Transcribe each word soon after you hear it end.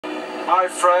my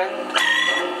friend.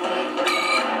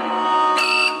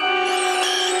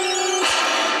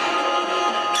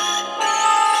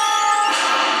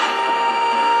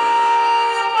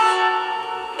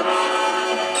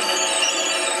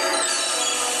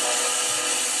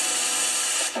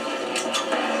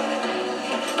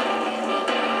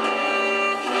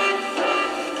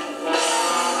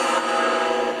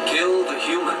 Kill the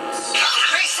humans.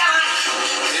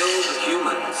 Kill the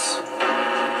humans.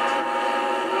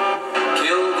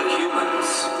 Kill the humans.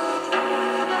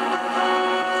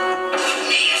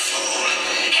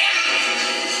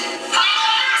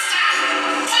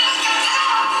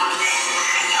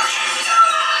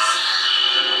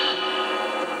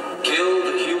 Kill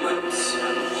the humans. Kill the humans.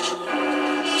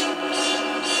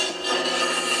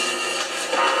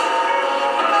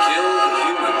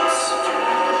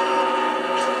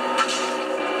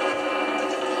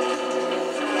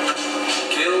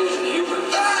 Kill the humans.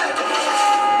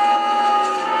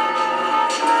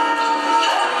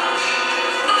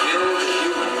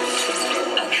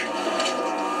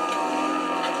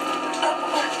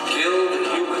 Kill the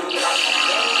humans.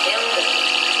 Kill the humans.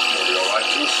 You all right,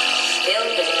 Juice?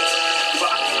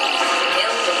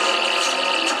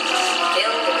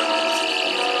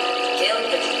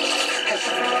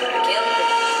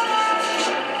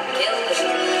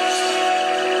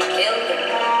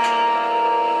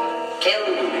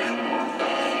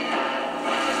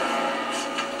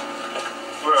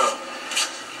 Well,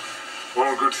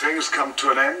 all good things come to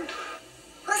an end.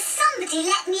 Will somebody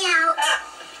let me out?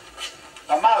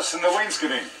 A mouse in the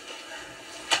wainscoting.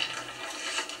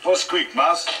 What squeak,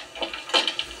 mouse?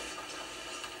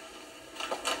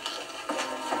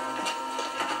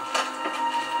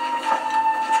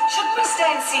 Shouldn't we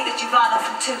stay and see that you run off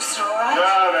in Tooster, all right?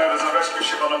 No, there's a rescue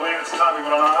ship on the way and it's time we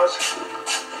were on ours.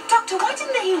 Doctor, why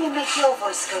didn't the helium make your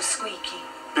voice go squeaky?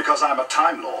 Because I'm a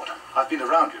Time Lord. I've been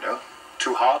around, you know.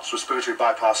 2 hearts, respiratory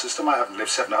bypass system. I haven't lived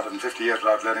 750 years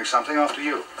without learning something after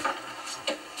you.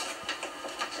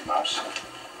 Mouse.